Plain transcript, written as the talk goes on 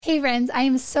Hey friends, I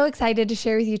am so excited to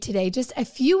share with you today just a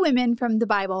few women from the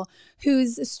Bible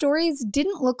whose stories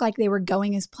didn't look like they were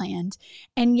going as planned,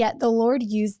 and yet the Lord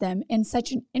used them in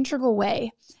such an integral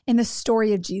way in the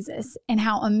story of Jesus, and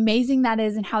how amazing that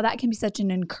is and how that can be such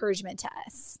an encouragement to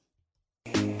us.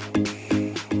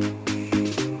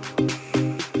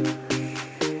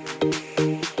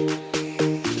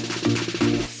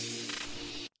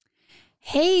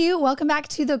 Hey, welcome back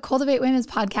to the Cultivate Women's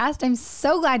podcast. I'm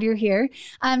so glad you're here.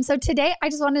 So today I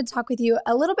just wanted to talk with you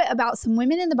a little bit about some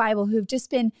women in the Bible who've just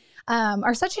been,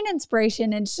 are such an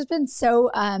inspiration, and it's just been so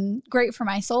great for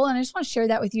my soul. And I just want to share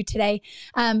that with you today.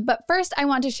 But first I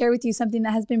want to share with you something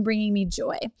that has been bringing me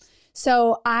joy.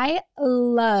 So I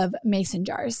love mason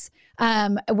jars,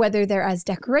 whether they're as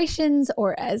decorations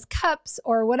or as cups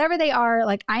or whatever they are.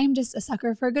 Like, I am just a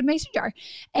sucker for a good mason jar.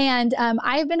 And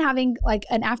I've been having like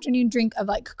an afternoon drink of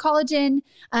like collagen,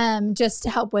 just to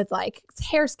help with like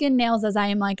hair, skin, nails, as I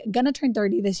am like gonna turn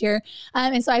 30 this year.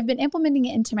 And so I've been implementing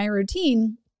it into my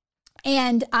routine.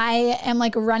 And I am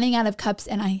like running out of cups,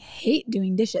 and I hate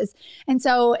doing dishes. And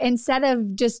so instead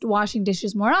of just washing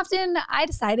dishes more often, I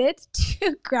decided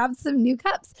to grab some new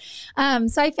cups.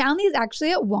 So I found these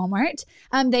actually at Walmart.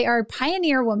 They are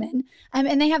Pioneer Woman,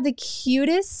 and they have the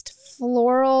cutest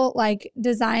floral like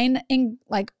design in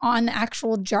like on the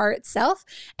actual jar itself.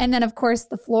 And then of course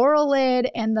the floral lid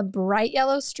and the bright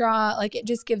yellow straw, like it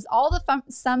just gives all the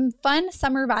some fun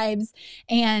summer vibes.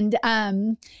 And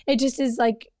it just is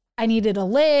like, I needed a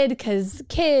lid because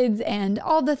kids and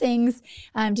all the things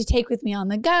to take with me on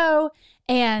the go.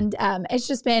 And it's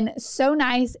just been so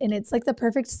nice. And it's like the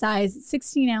perfect size,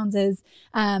 16 ounces.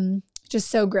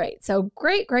 Just so great. So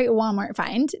great Walmart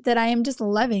find that I am just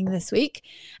loving this week.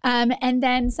 And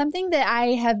then something that I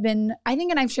have been, I think,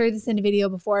 and I've shared this in a video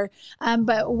before,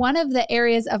 but one of the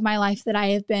areas of my life that I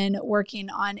have been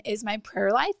working on is my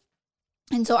prayer life.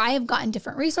 And so I have gotten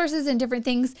different resources and different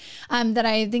things that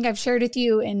I think I've shared with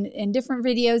you in different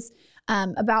videos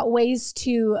about ways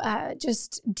to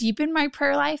just deepen my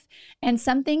prayer life. And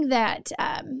something that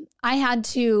I had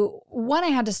to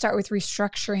start with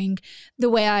restructuring the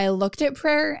way I looked at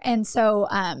prayer. And so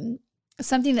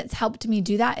something that's helped me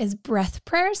do that is breath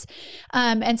prayers.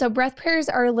 And so breath prayers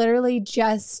are literally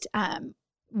just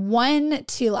 1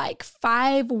 to like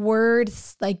 5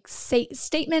 words, like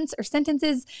statements or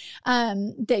sentences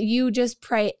that you just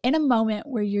pray in a moment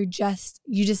where you just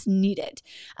need it.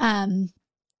 And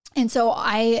so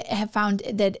I have found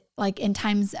that like in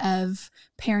times of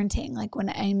parenting, like when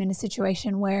I'm in a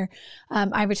situation where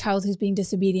I have a child who's being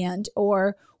disobedient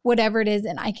or whatever it is,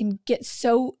 and I can get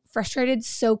so frustrated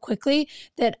so quickly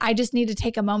that I just need to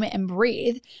take a moment and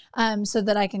breathe so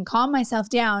that I can calm myself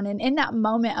down. And in that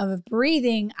moment of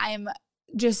breathing, I'm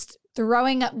just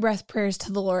throwing up breath prayers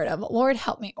to the Lord of, Lord,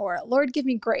 help me, or Lord, give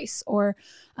me grace, or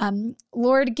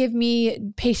Lord, give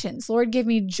me patience, Lord, give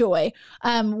me joy.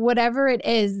 Whatever it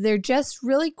is, they're just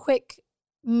really quick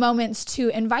moments to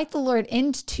invite the Lord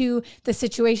into the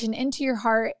situation, into your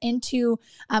heart, into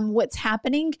what's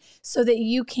happening, so that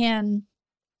you can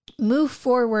move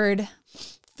forward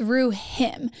through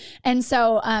Him. And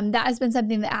so that has been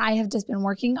something that I have just been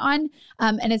working on,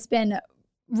 and it's been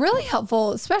really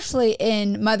helpful, especially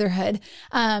in motherhood,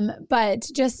 but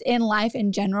just in life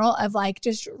in general, of like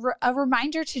just a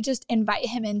reminder to just invite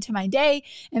Him into my day,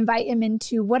 invite Him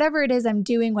into whatever it is I'm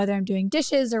doing, whether I'm doing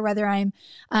dishes or whether I'm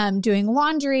doing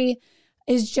laundry,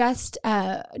 is just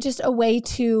a way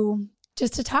to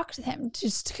talk to Him,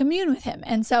 just to commune with Him.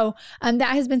 And so that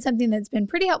has been something that's been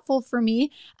pretty helpful for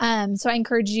me. So I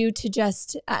encourage you to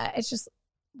just, it's just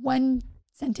one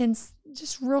sentence,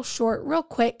 just real short, real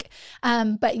quick,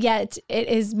 but yet it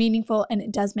is meaningful, and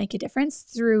it does make a difference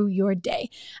through your day.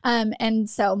 And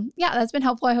so, yeah, that's been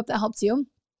helpful. I hope that helps you.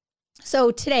 So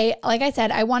today, like I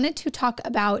said, I wanted to talk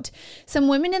about some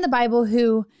women in the Bible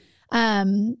who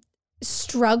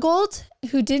struggled,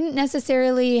 who didn't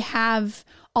necessarily have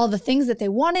all the things that they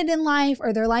wanted in life,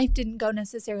 or their life didn't go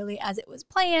necessarily as it was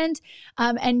planned.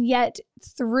 And yet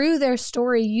through their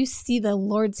story, you see the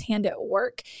Lord's hand at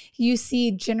work. You see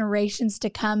generations to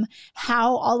come,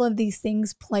 how all of these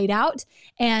things played out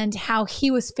and how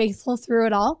He was faithful through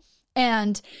it all.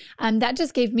 And that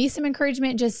just gave me some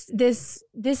encouragement. Just this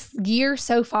year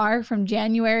so far, from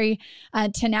January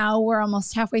to now, we're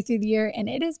almost halfway through the year, and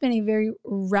it has been a very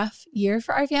rough year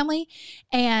for our family.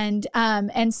 And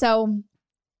so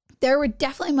there were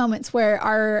definitely moments where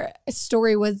our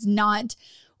story was not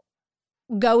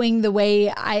going the way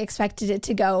I expected it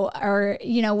to go, or,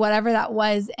 whatever that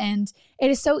was. And it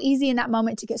is so easy in that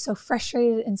moment to get so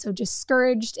frustrated and so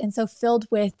discouraged and so filled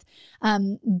with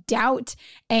doubt.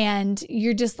 And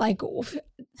you're just like,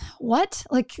 what?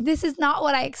 Like, this is not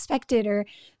what I expected, or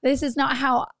this is not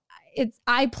how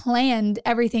I planned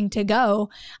everything to go.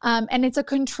 And it's a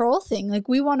control thing. Like,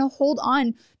 we want to hold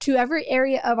on to every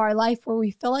area of our life where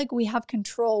we feel like we have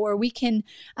control, where we can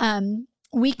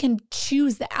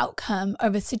choose the outcome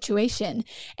of a situation.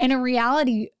 And in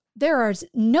reality, there is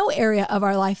no area of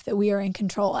our life that we are in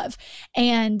control of.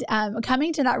 And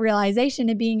coming to that realization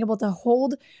and being able to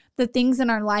hold the things in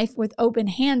our life with open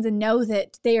hands and know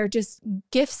that they are just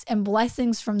gifts and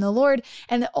blessings from the Lord,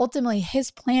 and that ultimately His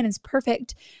plan is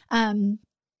perfect. And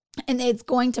it's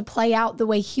going to play out the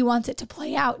way He wants it to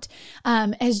play out.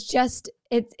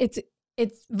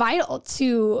 It's vital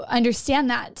to understand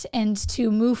that and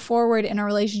to move forward in a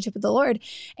relationship with the Lord.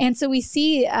 And so we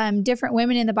see different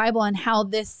women in the Bible and how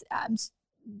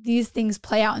these things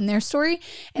play out in their story.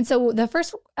 And so the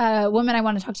first woman I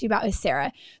want to talk to you about is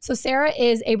Sarah. So Sarah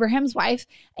is Abraham's wife,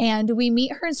 and we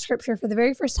meet her in Scripture for the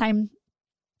very first time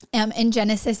in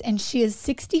Genesis, and she is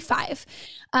 65.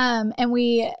 And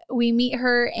we meet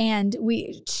her, and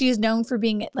she is known for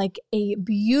being like a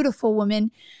beautiful woman.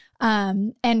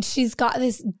 And she's got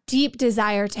this deep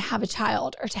desire to have a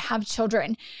child or to have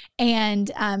children.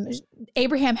 And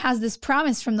Abraham has this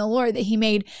promise from the Lord that He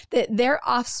made, that their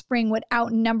offspring would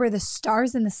outnumber the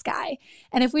stars in the sky.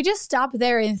 And if we just stop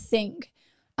there and think,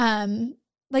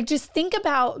 just think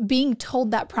about being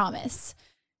told that promise.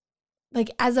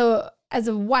 Like, as a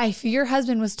wife, your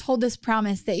husband was told this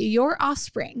promise that your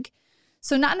offspring,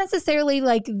 so not necessarily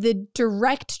like the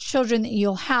direct children that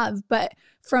you'll have, but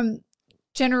from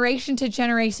generation to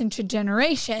generation to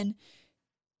generation,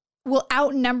 will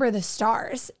outnumber the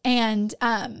stars. And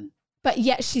but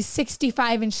yet she's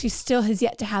 65 and she still has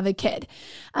yet to have a kid.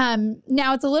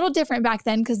 Now it's a little different back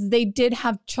then, because they did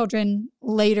have children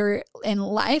later in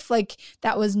life. Like,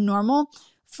 that was normal.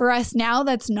 For us now,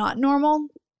 that's not normal.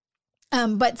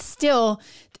 But still,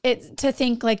 it's to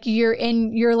think like you're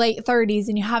in your late 30s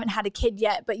and you haven't had a kid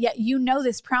yet, but yet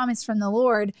this promise from the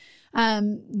Lord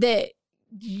that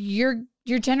your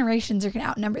generations are going to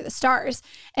outnumber the stars.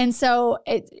 And so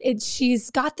she's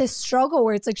got this struggle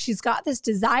where it's like she's got this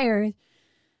desire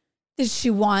that she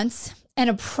wants and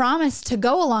a promise to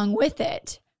go along with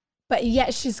it, but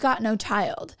yet she's got no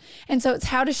child. And so it's,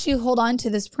 how does she hold on to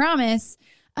this promise,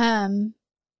 but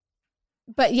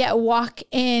yet walk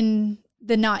in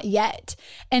the not yet?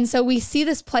 And so we see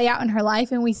this play out in her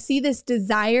life, and we see this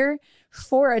desire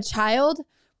for a child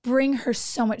bring her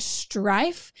so much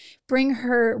strife, bring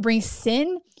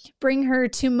sin, bring her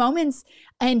to moments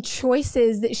and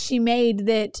choices that she made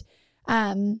that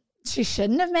she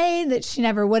shouldn't have made, that she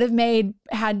never would have made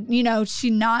had,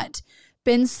 she not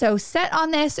been so set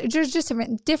on this. There's just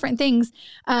different things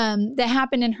that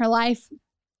happen in her life,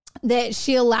 that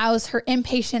she allows her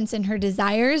impatience and her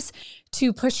desires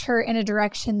to push her in a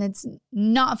direction that's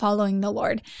not following the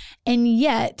Lord. And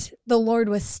yet the Lord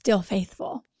was still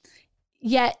faithful.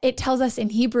 Yet it tells us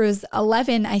in Hebrews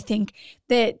 11, I think,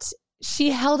 that she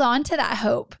held on to that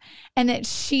hope, and that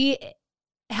she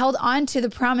held on to the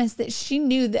promise, that she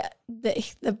knew that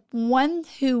the one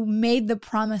who made the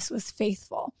promise was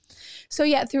faithful. So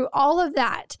yet through all of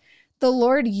that, the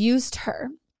Lord used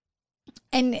her,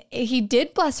 and He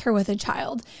did bless her with a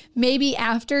child. Maybe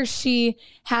after she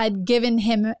had given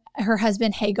him her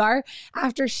husband Hagar,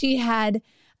 after she had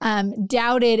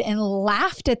doubted and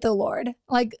laughed at the Lord,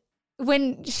 like,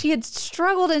 when she had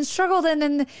struggled,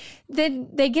 and then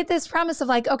they get this promise of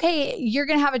like, okay, you're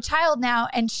going to have a child now.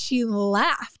 And she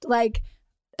laughed like,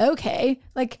 okay,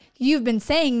 like, you've been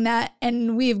saying that,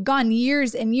 and we've gone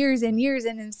years and years and years,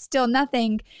 and it's still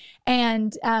nothing.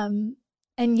 And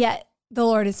yet the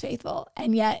Lord is faithful,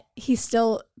 and yet He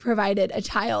still provided a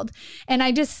child. And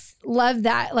I just love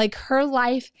that. Like, her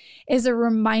life is a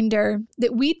reminder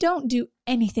that we don't do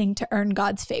anything to earn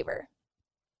God's favor.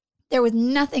 There was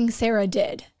nothing Sarah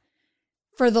did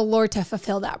for the Lord to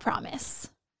fulfill that promise.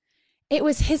 It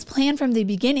was His plan from the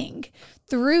beginning.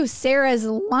 Through Sarah's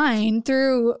line,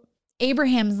 through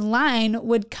Abraham's line,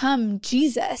 would come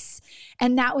Jesus.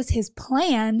 And that was His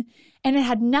plan. And it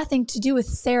had nothing to do with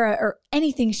Sarah or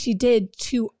anything she did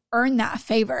to earn that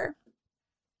favor.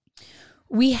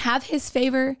 We have His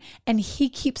favor, and He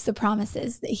keeps the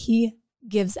promises that He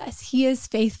gives us. He is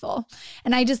faithful.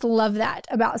 And I just love that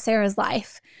about Sarah's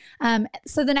life.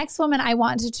 So the next woman I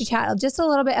wanted to chat just a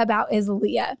little bit about is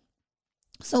Leah.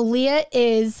 So Leah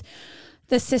is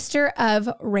the sister of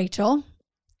Rachel.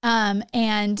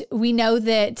 And we know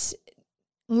that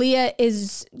Leah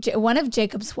is one of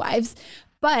Jacob's wives,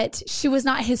 but she was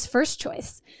not his first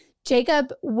choice.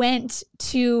 Jacob went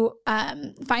to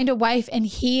find a wife, and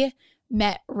he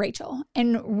met Rachel.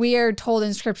 And we are told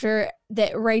in scripture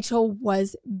that Rachel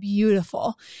was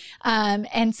beautiful.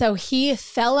 And so he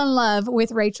fell in love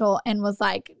with Rachel and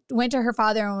went to her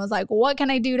father and was like, what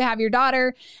can I do to have your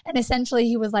daughter? And essentially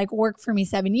he was like, work for me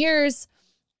 7 years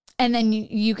and then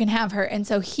you can have her. And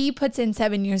so he puts in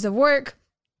 7 years of work,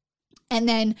 and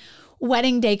then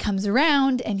wedding day comes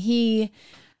around, and he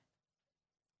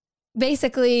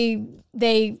basically,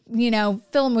 they,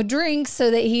 fill him with drinks so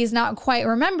that he's not quite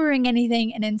remembering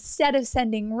anything. And instead of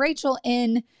sending Rachel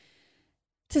in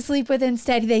to sleep with,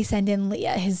 instead they send in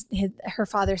Leah. Her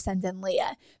father sends in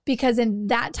Leah, because in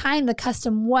that time, the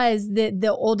custom was that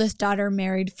the oldest daughter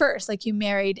married first. Like, you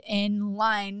married in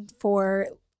line for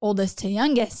oldest to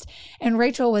youngest. And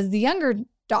Rachel was the younger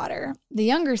daughter, the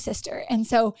younger sister. And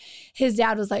so her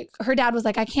dad was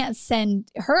like, I can't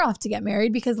send her off to get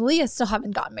married because Leah still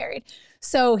haven't gotten married.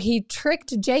 So he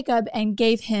tricked Jacob and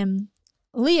gave him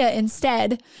Leah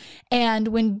instead. And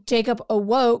when Jacob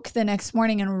awoke the next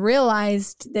morning and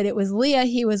realized that it was Leah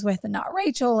he was with and not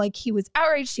Rachel, like, he was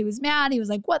outraged, he was mad, he was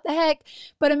like, what the heck?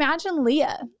 But imagine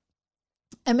Leah.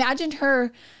 Imagine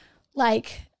her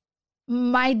like,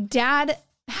 my dad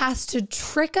has to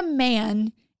trick a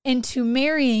man into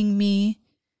marrying me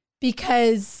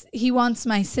because he wants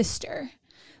my sister.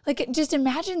 Like, just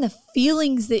imagine the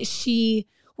feelings that she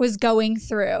was going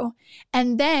through.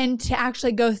 And then to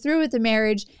actually go through with the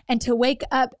marriage and to wake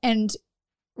up and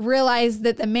realize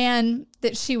that the man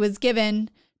that she was given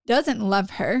doesn't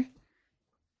love her.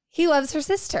 He loves her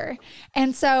sister.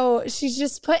 And so she's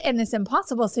just put in this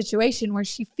impossible situation where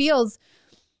she feels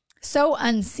so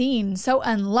unseen, so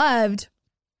unloved.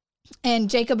 And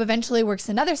Jacob eventually works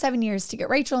another 7 years to get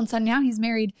Rachel. And so now he's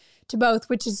married to both,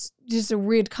 which is just a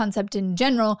weird concept in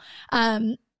general.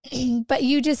 But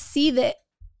you just see that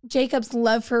Jacob's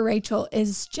love for Rachel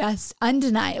is just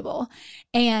undeniable.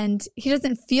 And he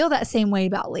doesn't feel that same way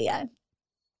about Leah.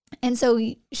 And so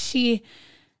she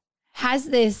has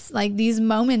these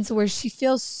moments where she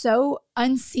feels so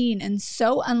unseen and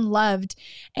so unloved.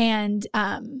 And,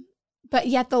 but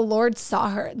yet the Lord saw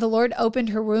her. The Lord opened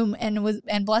her womb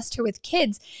and blessed her with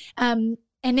kids.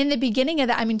 And in the beginning of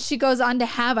that, she goes on to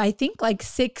have, I think, like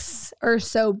 6 or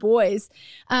so boys.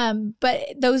 But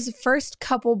those first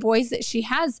couple boys that she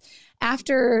has,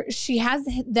 after she has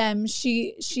them,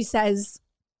 she says,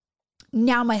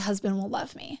 now my husband will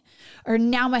love me, or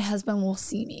now my husband will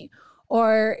see me,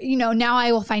 or, now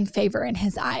I will find favor in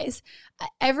his eyes.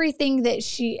 Everything that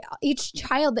each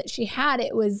child that she had,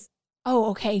 it was,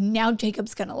 oh, okay, now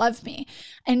Jacob's going to love me.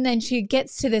 And then she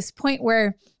gets to this point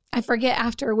where I forget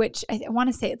after which, I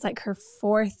want to say it's like her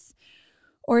 4th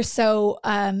or so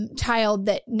child,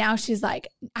 that now she's like,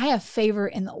 I have favor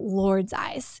in the Lord's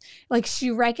eyes. Like,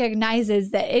 she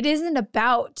recognizes that it isn't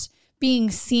about being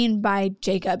seen by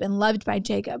Jacob and loved by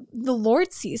Jacob. The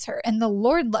Lord sees her and the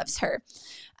Lord loves her.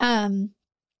 And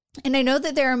I know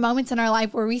that there are moments in our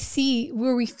life where we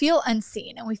feel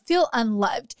unseen and we feel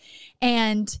unloved,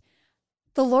 and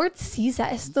the Lord sees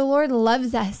us, the Lord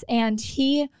loves us, and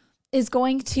he is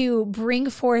going to bring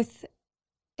forth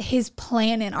his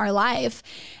plan in our life.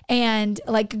 And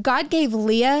like, God gave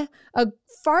Leah a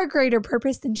far greater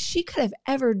purpose than she could have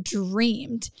ever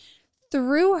dreamed.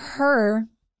 Through her,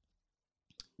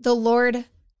 the Lord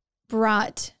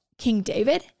brought King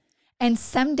David, and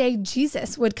someday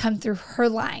Jesus would come through her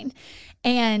line.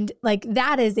 And like,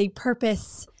 that is a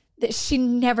purpose that she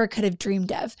never could have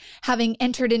dreamed of, having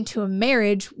entered into a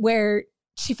marriage where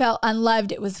she felt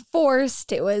unloved. It was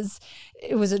forced. It was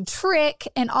a trick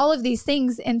and all of these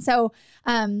things. And so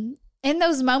in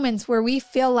those moments where we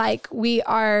feel like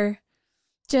our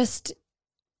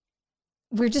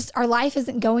life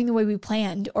isn't going the way we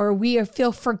planned, or we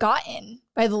feel forgotten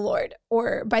by the Lord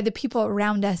or by the people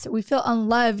around us, or we feel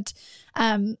unloved,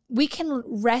 we can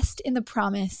rest in the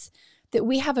promise that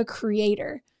we have a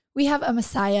creator. We have a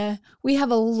Messiah. We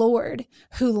have a Lord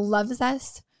who loves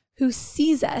us, who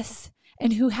sees us,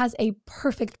 and who has a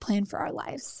perfect plan for our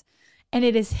lives. And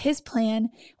it is his plan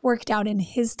worked out in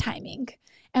his timing.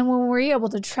 And when we're able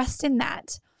to trust in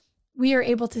that, we are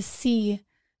able to see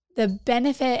the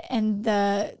benefit and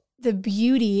the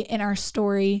beauty in our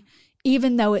story,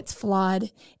 even though it's flawed,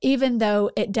 even though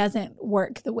it doesn't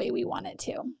work the way we want it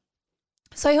to.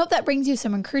 So I hope that brings you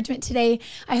some encouragement today.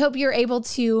 I hope you're able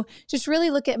to just really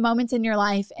look at moments in your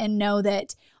life and know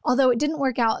that although it didn't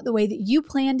work out the way that you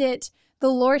planned it, the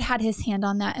Lord had his hand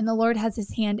on that, and the Lord has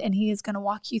his hand, and he is going to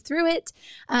walk you through it.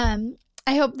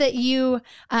 I hope that you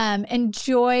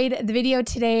enjoyed the video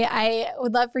today. I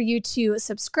would love for you to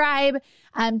subscribe,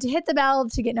 to hit the bell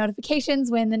to get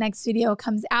notifications when the next video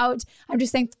comes out. I'm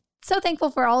just so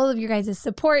thankful for all of your guys'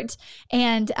 support,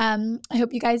 and I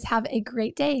hope you guys have a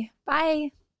great day.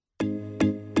 Bye.